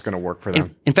 Model's going to work for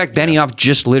them. In fact, Benioff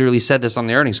just literally said this on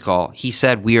the earnings call. He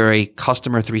said, we are a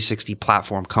Customer 360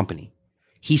 platform company.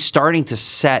 He's starting to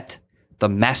set the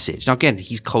message. Now, again,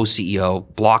 he's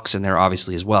co-CEO, Block's in there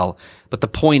obviously as well. But the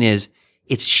point is,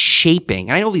 it's shaping.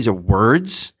 And I know these are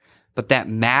words, but that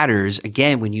matters,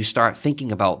 again, when you start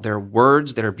thinking about their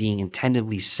words that are being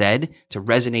intendedly said to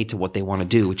resonate to what they want to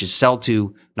do, which is sell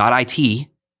to not IT,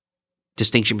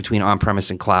 distinction between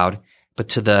on-premise and cloud, but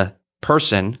to the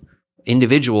person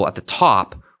individual at the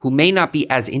top who may not be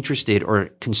as interested or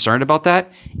concerned about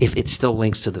that if it still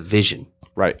links to the vision.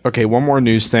 Right. Okay. One more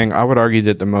news thing. I would argue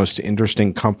that the most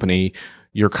interesting company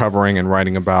you're covering and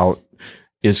writing about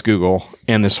is Google.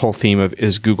 And this whole theme of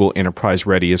is Google enterprise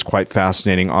ready is quite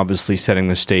fascinating, obviously setting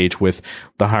the stage with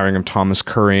the hiring of Thomas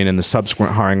Kurian and the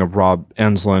subsequent hiring of Rob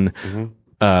Enslin,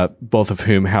 both of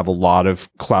whom have a lot of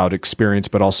cloud experience,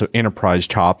 but also enterprise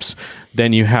chops.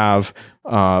 Then you have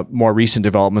more recent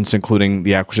developments, including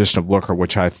the acquisition of Looker,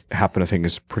 which I happen to think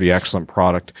is a pretty excellent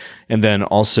product. And then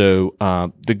also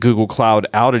the Google Cloud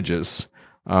outages,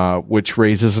 which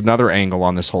raises another angle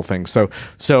on this whole thing. So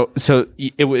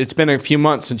it's been a few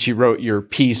months since you wrote your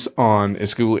piece on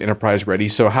is Google enterprise ready.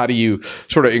 So how do you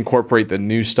sort of incorporate the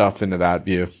new stuff into that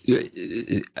view?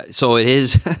 So it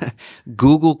is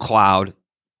Google Cloud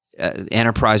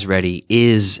enterprise ready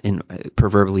is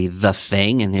proverbially the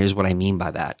thing. And here's what I mean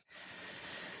by that.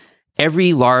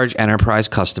 Every large enterprise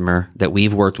customer that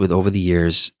we've worked with over the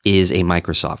years is a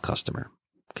Microsoft customer.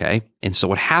 Okay. And so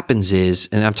what happens is,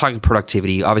 and I'm talking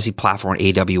productivity, obviously platform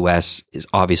AWS is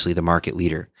obviously the market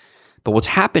leader. But what's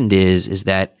happened is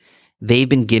that they've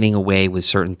been getting away with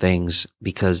certain things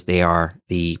because they are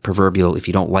the proverbial, if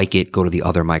you don't like it, go to the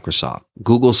other Microsoft.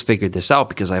 Google's figured this out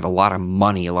because I have a lot of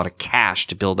money, a lot of cash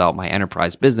to build out my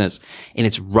enterprise business. And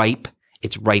it's ripe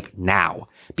now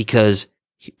because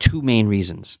two main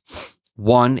reasons.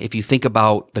 One, if you think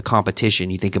about the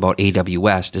competition, you think about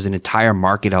AWS, there's an entire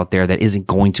market out there that isn't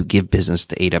going to give business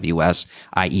to AWS,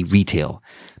 i.e. retail.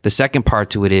 The second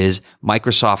part to it is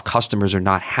Microsoft customers are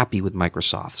not happy with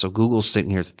Microsoft. So Google's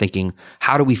sitting here thinking,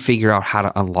 how do we figure out how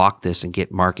to unlock this and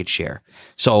get market share?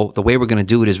 So the way we're going to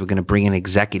do it is we're going to bring in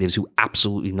executives who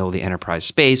absolutely know the enterprise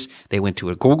space. They went to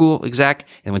a Google exec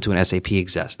and went to an SAP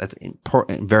exec. That's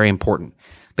important, very important.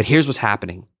 But here's what's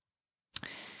happening.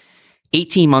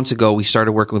 18 months ago, we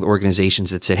started working with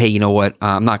organizations that said, hey, you know what?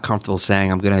 I'm not comfortable saying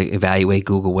I'm going to evaluate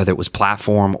Google, whether it was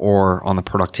platform or on the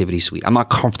productivity suite. I'm not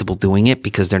comfortable doing it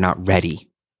because they're not ready.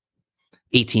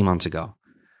 18 months ago.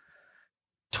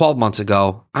 12 months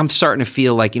ago, I'm starting to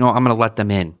feel like, I'm going to let them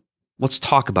in. Let's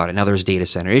talk about it. Now there's data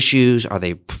center issues. Are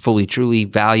they fully, truly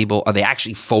valuable? Are they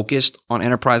actually focused on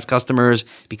enterprise customers?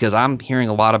 Because I'm hearing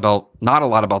not a lot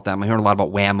about them. I'm hearing a lot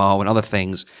about Whammo and other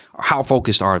things. How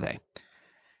focused are they?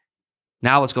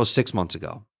 Now let's go 6 months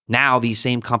ago. Now these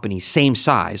same companies, same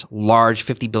size, large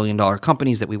 $50 billion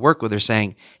companies that we work with are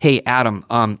saying, hey, Adam,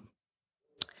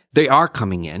 they are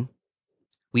coming in.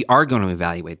 We are going to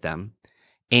evaluate them.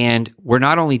 And we're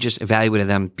not only just evaluating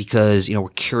them because, we're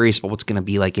curious about what's going to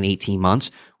be like in 18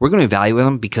 months. We're going to evaluate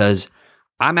them because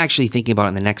I'm actually thinking about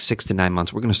in the next 6 to 9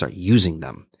 months, we're going to start using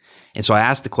them. And so I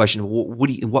asked the question,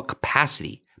 in what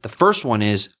capacity? The first one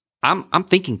is I'm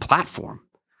thinking platform,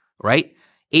 right?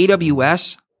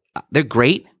 AWS, they're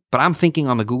great, but I'm thinking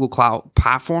on the Google Cloud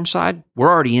platform side, we're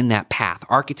already in that path.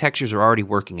 Architectures are already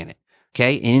working in it.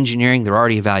 Okay. In engineering, they're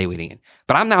already evaluating it.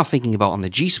 But I'm now thinking about on the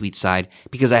G Suite side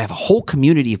because I have a whole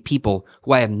community of people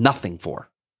who I have nothing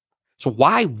for. So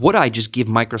why would I just give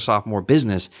Microsoft more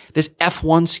business? This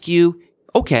F1 SKU,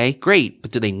 okay, great,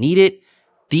 but do they need it?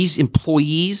 These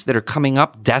employees that are coming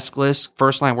up, deskless,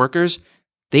 first-line workers,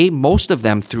 most of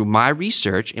them, through my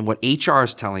research and what HR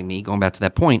is telling me, going back to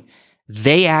that point,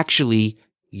 they actually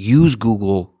use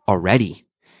Google already.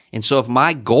 And so if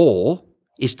my goal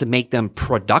is to make them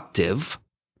productive,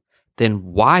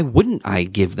 then why wouldn't I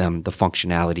give them the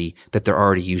functionality that they're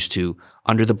already used to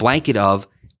under the blanket of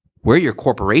we're your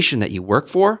corporation that you work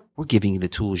for, we're giving you the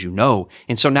tools you know.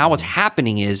 And so now what's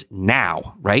happening is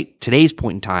now, right, today's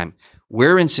point in time,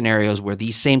 we're in scenarios where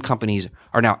these same companies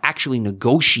are now actually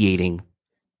negotiating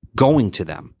going to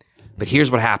them. But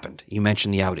here's what happened. You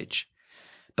mentioned the outage.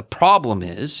 The problem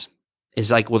is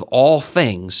like with all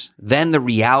things, then the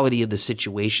reality of the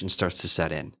situation starts to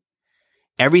set in.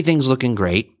 Everything's looking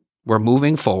great. We're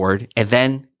moving forward. And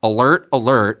then alert,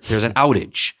 there's an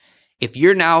outage. If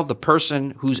you're now the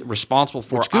person who's responsible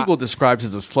for... Which Google describes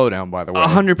as a slowdown, by the way.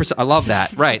 100%. I love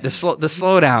that. Right. The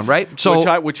slowdown, right?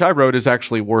 So, which I wrote is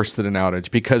actually worse than an outage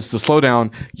because the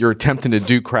slowdown, you're attempting to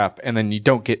do crap and then you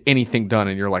don't get anything done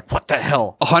and you're like, what the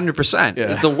hell? 100%.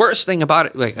 Yeah. The worst thing about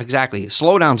it, like exactly,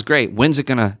 slowdown's great. When's it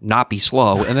going to not be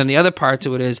slow? And then the other part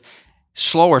to it is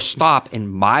slow or stop. In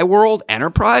my world,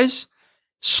 enterprise,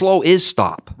 slow is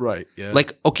stop. Right. Yeah.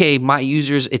 Like, okay, my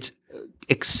users, it's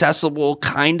accessible,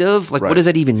 kind of like, right. What does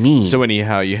that even mean? So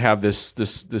anyhow, you have this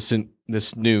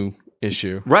new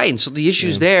issue, right? And so the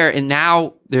issue's there, and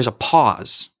now there's a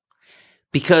pause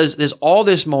because there's all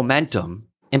this momentum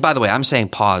and by the way, I'm saying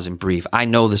pause and brief. I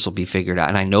know this will be figured out,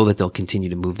 and I know that they'll continue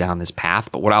to move down this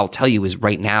path. But what I'll tell you is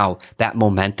right now, that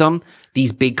momentum,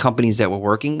 these big companies that we're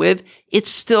working with, it's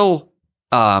still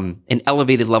an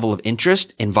elevated level of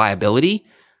interest and viability.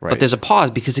 Right. But there's a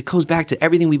pause because it goes back to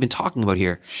everything we've been talking about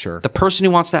here. Sure. The person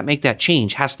who wants to make that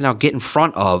change has to now get in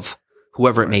front of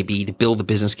whoever it may be to build a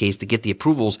business case, to get the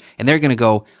approvals. And they're going to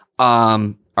go,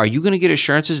 are you going to get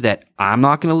assurances that I'm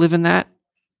not going to live in that?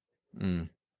 And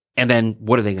then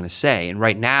what are they going to say? And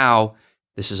right now,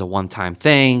 this is a one-time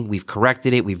thing. We've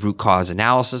corrected it. We've root cause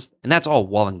analysis. And that's all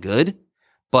well and good.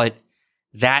 But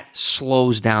that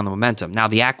slows down the momentum. Now,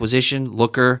 the acquisition,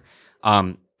 Looker,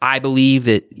 I believe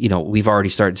that, we've already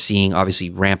started seeing obviously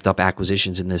ramped up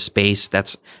acquisitions in this space.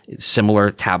 That's similar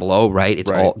Tableau, right?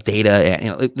 It's all data.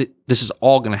 And, this is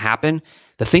all going to happen.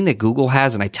 The thing that Google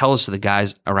has, and I tell this to the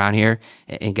guys around here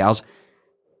and gals,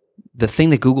 the thing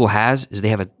that Google has is they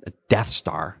have a Death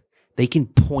Star. They can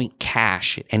point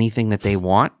cash at anything that they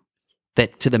want,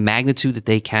 that to the magnitude that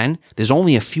they can. There's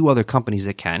only a few other companies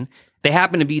that can. They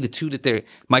happen to be the two that they're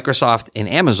Microsoft and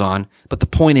Amazon, but the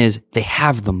point is they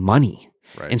have the money.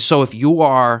 Right. And so if you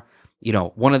are,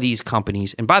 one of these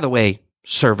companies, and by the way,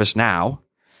 ServiceNow,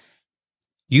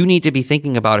 you need to be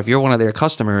thinking about, if you're one of their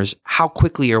customers, how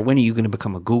quickly or when are you going to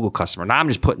become a Google customer? Now, I'm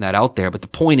just putting that out there, but the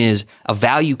point is a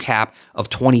value cap of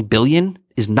 $20 billion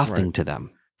is nothing to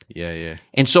them. Yeah.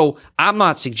 And so I'm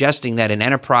not suggesting that an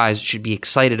enterprise should be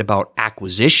excited about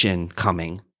acquisition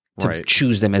coming to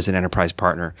choose them as an enterprise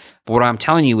partner. But what I'm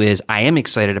telling you is I am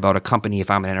excited about a company, if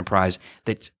I'm an enterprise,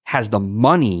 that has the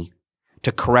money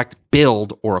to correct,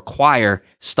 build, or acquire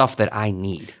stuff that I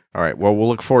need. All right. Well, we'll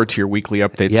look forward to your weekly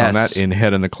updates on that in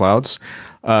Head in the Clouds.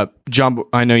 John,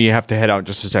 I know you have to head out in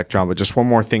just a sec, John, but just one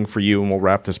more thing for you and we'll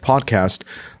wrap this podcast.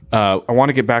 I want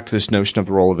to get back to this notion of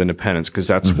the role of independence because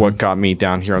that's what got me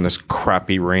down here on this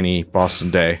crappy, rainy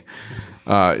Boston day,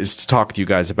 is to talk to you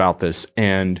guys about this.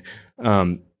 And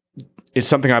it's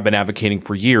something I've been advocating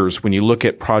for years. When you look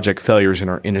at project failures in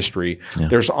our industry,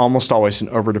 there's almost always an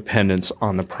overdependence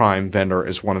on the prime vendor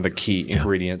as one of the key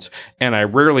ingredients. And I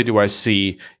rarely do I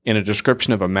see in a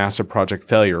description of a massive project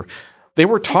failure, they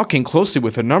were talking closely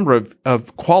with a number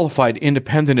of qualified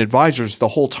independent advisors the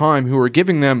whole time who were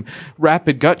giving them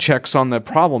rapid gut checks on the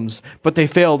problems, but they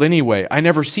failed anyway. I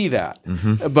never see that.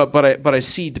 But I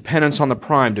see dependence on the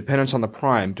prime, dependence on the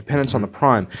prime, dependence on the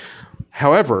prime.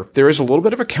 However, there is a little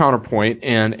bit of a counterpoint,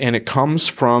 and it comes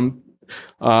from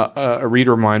a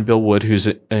reader of mine, Bill Wood, who's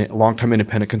a longtime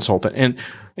independent consultant.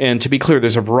 And to be clear,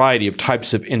 there's a variety of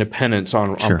types of independence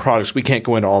on products. We can't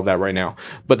go into all of that right now.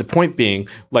 But the point being,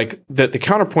 like the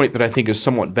counterpoint that I think is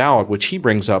somewhat valid, which he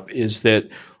brings up, is that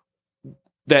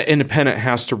independent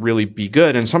has to really be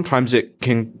good. And sometimes it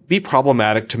can be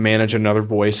problematic to manage another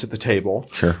voice at the table,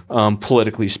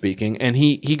 politically speaking. And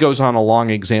he goes on a long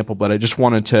example, but I just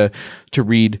wanted to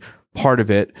read part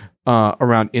of it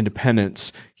around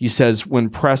independence. He says, when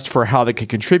pressed for how they could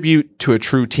contribute to a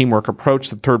true teamwork approach,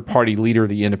 the third-party leader of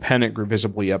the independent grew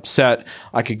visibly upset.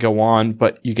 I could go on,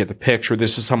 but you get the picture.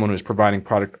 This is someone who's providing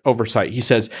product oversight. He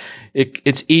says,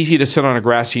 it's easy to sit on a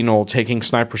grassy knoll taking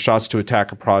sniper shots to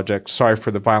attack a project. Sorry for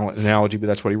the violent analogy, but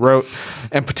that's what he wrote.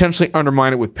 And potentially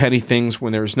undermine it with petty things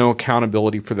when there's no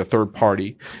accountability for the third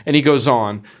party. And he goes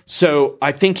on. So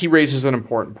I think he raises an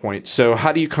important point. So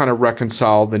how do you kind of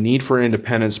reconcile the need for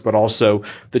independence, but also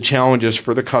the challenges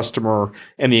for the customer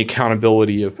and the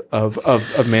accountability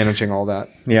of managing all that?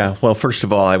 Yeah. Well, first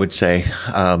of all, I would say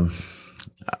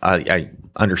I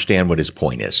understand what his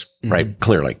point is, right?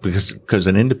 Clearly, because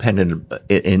an independent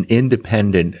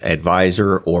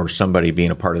advisor or somebody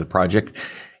being a part of the project,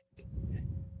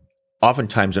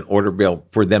 oftentimes in order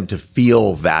for them to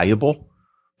feel valuable,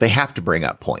 they have to bring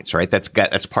up points, right?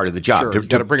 That's part of the job. Sure,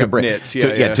 to bring up nits.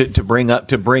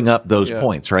 To bring up those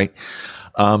points, right?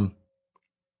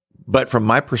 But from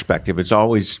my perspective, it's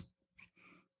always,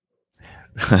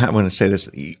 I want to say this,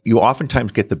 you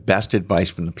oftentimes get the best advice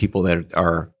from the people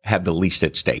that have the least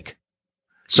at stake.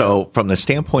 So from the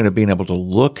standpoint of being able to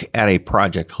look at a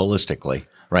project holistically,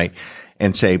 right,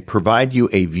 and say, provide you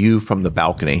a view from the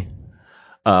balcony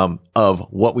of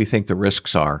what we think the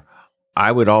risks are,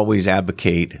 I would always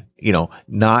advocate,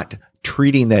 not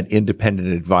treating that independent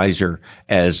advisor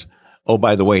as, oh,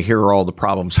 by the way, here are all the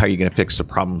problems. How are you going to fix the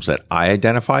problems that I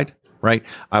identified? Right?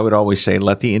 I would always say,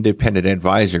 let the independent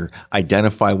advisor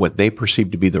identify what they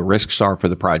perceive to be the risks are for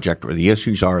the project or the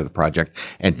issues are of the project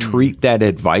and treat that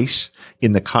advice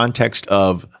in the context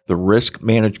of the risk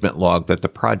management log that the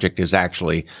project is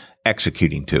actually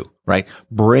executing to. right?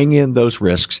 Bring in those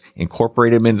risks,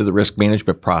 incorporate them into the risk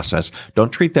management process.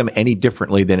 Don't treat them any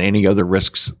differently than any other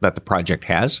risks that the project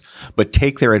has, but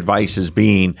take their advice as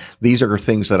being, these are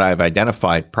things that I've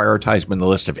identified, prioritize them in the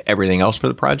list of everything else for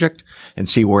the project and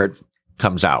see where it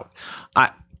comes out.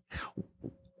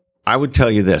 I would tell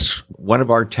you this. One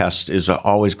of our tests is to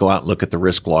always go out and look at the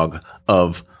risk log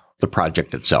of the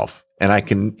project itself. And I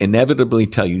can inevitably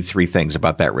tell you three things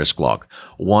about that risk log.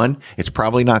 One, it's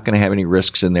probably not going to have any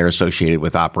risks in there associated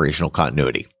with operational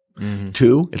continuity. Mm-hmm.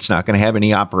 Two, it's not going to have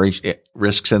any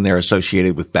risks in there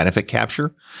associated with benefit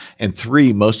capture. And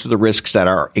three, most of the risks that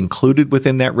are included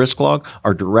within that risk log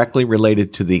are directly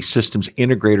related to the systems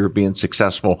integrator being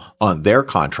successful on their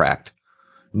contract,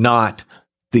 not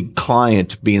the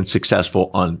client being successful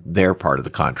on their part of the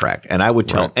contract. And I would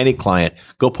tell any client,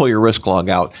 go pull your risk log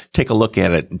out, take a look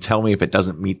at it, and tell me if it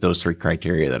doesn't meet those three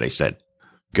criteria that I said.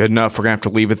 Good enough. We're going to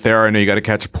have to leave it there. I know you got to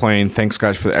catch a plane. Thanks,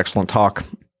 guys, for the excellent talk.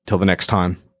 Till the next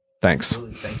time. Thanks.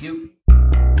 Thank you.